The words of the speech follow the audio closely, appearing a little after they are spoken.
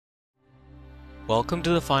Welcome to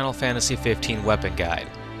the Final Fantasy XV Weapon Guide,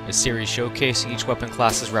 a series showcasing each weapon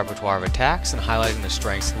class's repertoire of attacks and highlighting their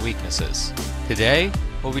strengths and weaknesses. Today,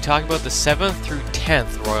 we'll be talking about the 7th through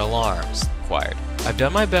 10th Royal Arms required. I've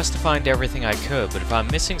done my best to find everything I could, but if I'm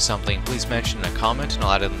missing something, please mention in a comment and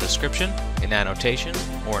I'll add it in the description, in annotation,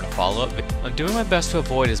 or in a follow-up video. I'm doing my best to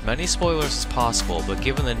avoid as many spoilers as possible, but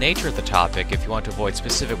given the nature of the topic, if you want to avoid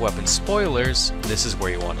specific weapon spoilers, this is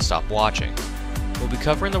where you want to stop watching. We'll be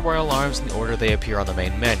covering the Royal Arms in the order they appear on the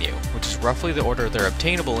main menu, which is roughly the order they're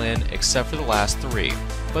obtainable in, except for the last 3,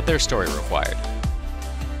 but they're story required.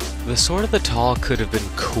 The Sword of the Tall could have been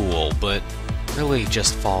cool, but really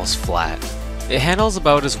just falls flat. It handles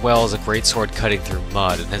about as well as a greatsword cutting through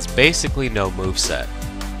mud, and has basically no moveset.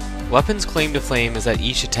 Weapon's claim to fame is that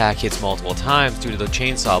each attack hits multiple times due to the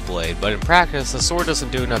chainsaw blade, but in practice, the sword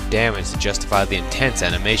doesn't do enough damage to justify the intense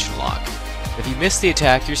animation lock. If you miss the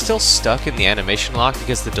attack, you're still stuck in the animation lock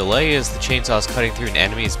because the delay is the chainsaws cutting through an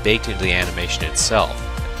enemy is baked into the animation itself.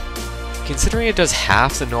 Considering it does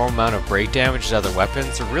half the normal amount of break damage as other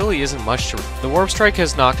weapons, there really isn't much to... The Warp Strike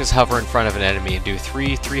has Noctis hover in front of an enemy and do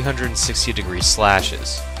 3 360-degree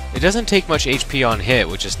slashes. It doesn't take much HP on hit,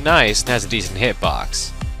 which is nice and has a decent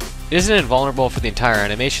hitbox. It isn't invulnerable for the entire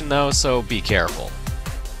animation though, so be careful.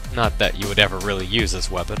 Not that you would ever really use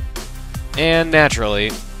this weapon. And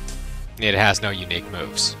naturally, it has no unique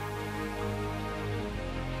moves.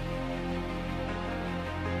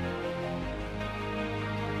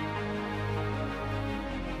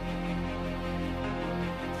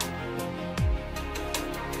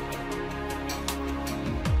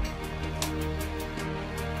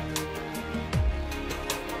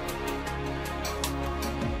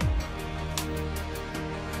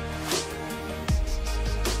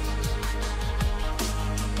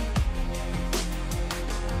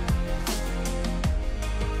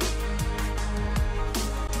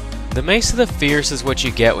 The Mace of the Fierce is what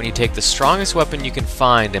you get when you take the strongest weapon you can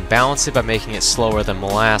find and balance it by making it slower than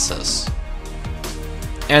molasses.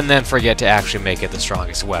 And then forget to actually make it the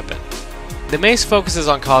strongest weapon. The Mace focuses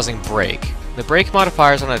on causing break. The break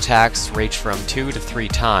modifiers on attacks range from 2 to 3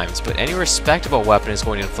 times, but any respectable weapon is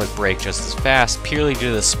going to inflict break just as fast purely due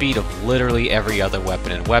to the speed of literally every other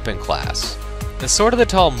weapon in weapon class. The Sword of the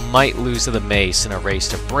Tall might lose to the Mace in a race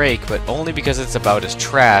to break, but only because it's about as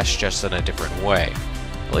trash, just in a different way.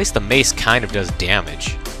 At least the Mace kind of does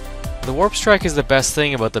damage. The Warp Strike is the best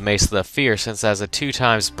thing about the Mace of the Fierce since it has a 2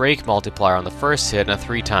 times break multiplier on the first hit and a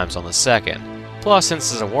 3 times on the second. Plus,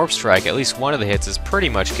 since it's a Warp Strike, at least one of the hits is pretty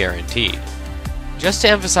much guaranteed. Just to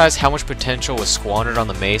emphasize how much potential was squandered on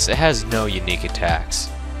the Mace, it has no unique attacks.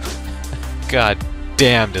 God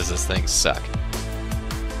damn does this thing suck.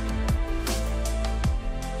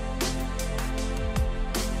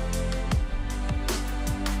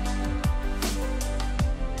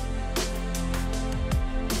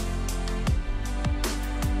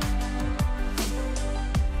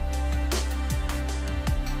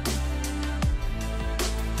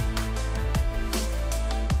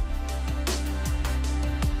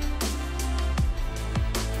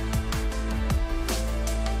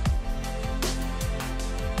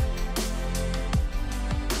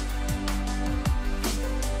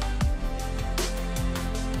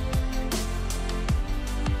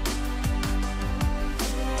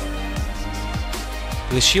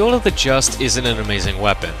 The Shield of the Just isn't an amazing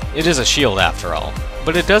weapon. It is a shield after all,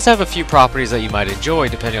 but it does have a few properties that you might enjoy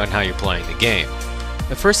depending on how you're playing the game.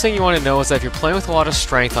 The first thing you want to know is that if you're playing with a lot of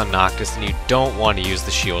strength on Noctis, then you don't want to use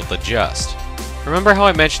the Shield of the Just. Remember how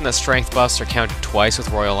I mentioned that strength buffs are counted twice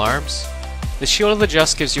with Royal Arms? The Shield of the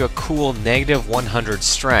Just gives you a cool negative 100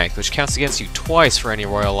 strength, which counts against you twice for any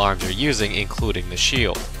Royal Arms you're using, including the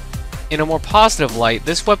shield. In a more positive light,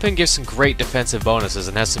 this weapon gives some great defensive bonuses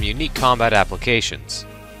and has some unique combat applications.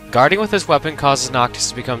 Guarding with this weapon causes Noctis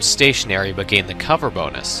to become stationary but gain the cover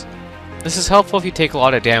bonus. This is helpful if you take a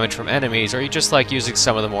lot of damage from enemies or you just like using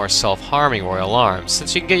some of the more self-harming Royal Arms,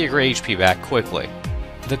 since you can get your HP back quickly.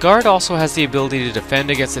 The guard also has the ability to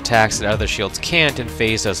defend against attacks that other shields can't and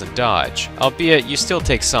phase doesn't dodge, albeit you still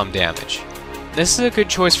take some damage. This is a good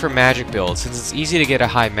choice for magic builds since it's easy to get a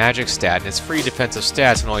high magic stat and it's free defensive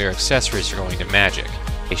stats when all your accessories are going to magic.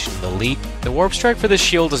 The Warp Strike for the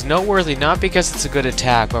shield is noteworthy not because it's a good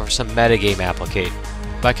attack but for some metagame application.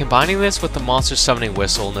 By combining this with the Monster Summoning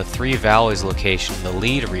Whistle in the 3 Valleys location in the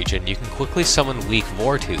lead region, you can quickly summon weak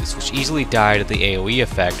Vortus, which easily die to the AoE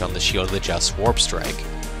effect on the Shield of the Just Warp Strike.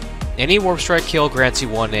 Any Warp Strike kill grants you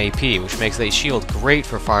 1 AP, which makes the shield great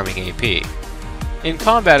for farming AP. In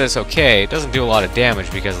combat it's okay, it doesn't do a lot of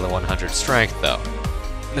damage because of the 100 strength though.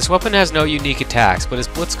 This weapon has no unique attacks, but its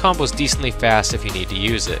blitz combo is decently fast if you need to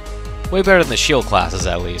use it. Way better than the shield classes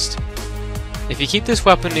at least. If you keep this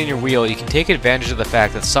weapon in your wheel, you can take advantage of the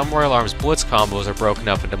fact that some Royal Arms Blitz combos are broken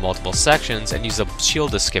up into multiple sections and use a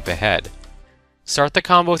shield to skip ahead. Start the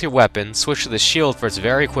combo with your weapon, switch to the shield for its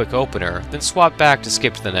very quick opener, then swap back to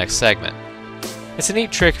skip to the next segment. It's a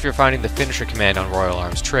neat trick if you're finding the finisher command on Royal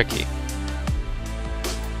Arms tricky.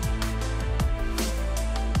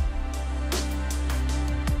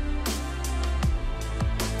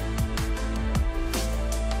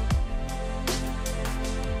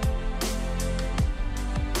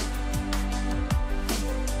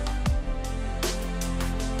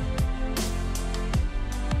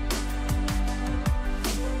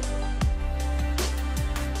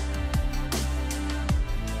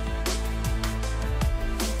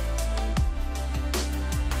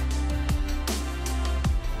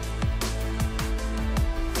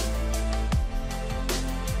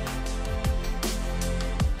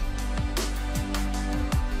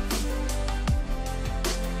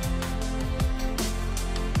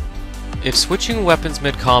 If switching weapons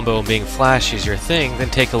mid-combo and being flashy is your thing,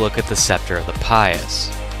 then take a look at the Scepter of the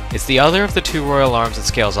Pious. It's the other of the two Royal Arms that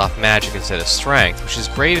scales off magic instead of strength, which is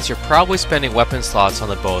great as you're probably spending weapon slots on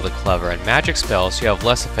the Bow of the Clever and magic spells, so you have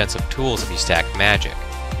less offensive tools if you stack magic.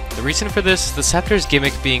 The reason for this is the Scepter's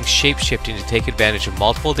gimmick being shape-shifting to take advantage of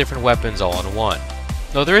multiple different weapons all in one.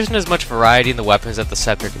 Though there isn't as much variety in the weapons that the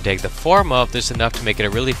Scepter can take the form of, there's enough to make it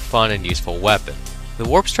a really fun and useful weapon. The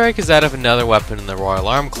Warp Strike is that of another weapon in the Royal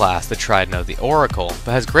Arm class, the Trident of the Oracle,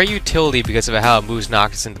 but has great utility because of how it moves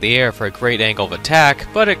Noctis into the air for a great angle of attack,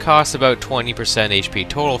 but it costs about 20% HP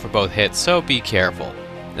total for both hits, so be careful.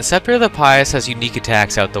 The Scepter of the Pious has unique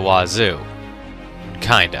attacks out the wazoo.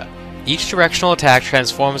 Kinda. Each directional attack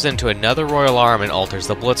transforms into another Royal Arm and alters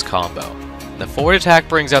the Blitz combo. The forward attack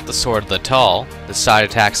brings out the Sword of the Tall, the side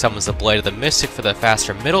attack summons the Blade of the Mystic for the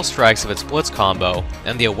faster middle strikes of its Blitz combo,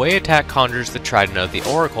 and the away attack conjures the Trident of the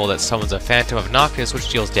Oracle that summons a Phantom of Noctis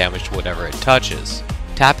which deals damage to whatever it touches.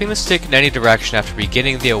 Tapping the stick in any direction after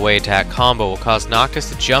beginning the away attack combo will cause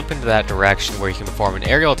Noctis to jump into that direction where he can perform an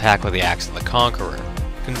aerial attack with the Axe of the Conqueror.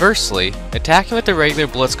 Conversely, attacking with the regular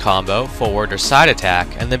Blitz combo, forward or side attack,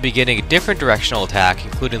 and then beginning a different directional attack,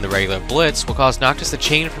 including the regular Blitz, will cause Noctis to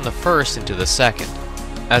chain from the first into the second.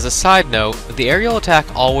 As a side note, the aerial attack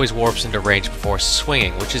always warps into range before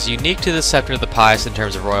swinging, which is unique to the Scepter of the Pious in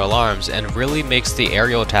terms of Royal Arms, and really makes the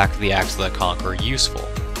aerial attack of the Axe of the Conqueror useful.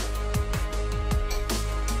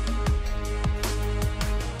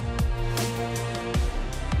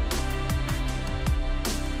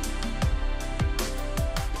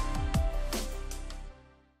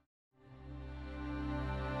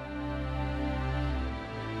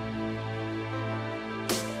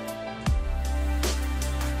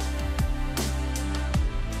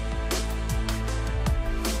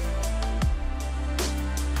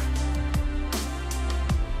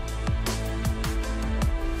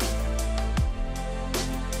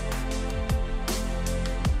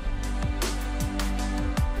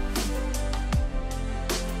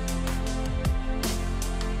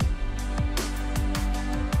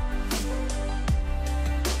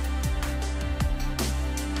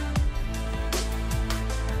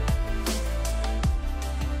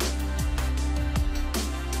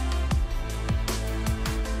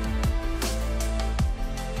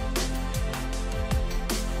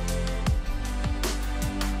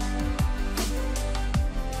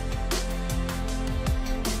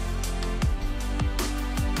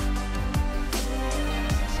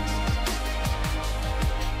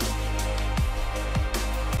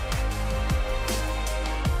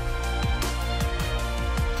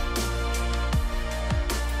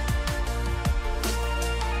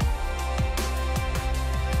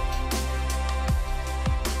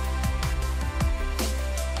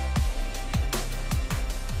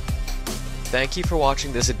 Thank you for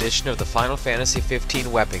watching this edition of the Final Fantasy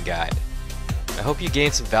XV Weapon Guide. I hope you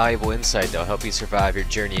gained some valuable insight that will help you survive your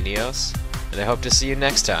journey in EOS, and I hope to see you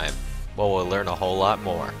next time, where we'll learn a whole lot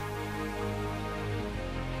more.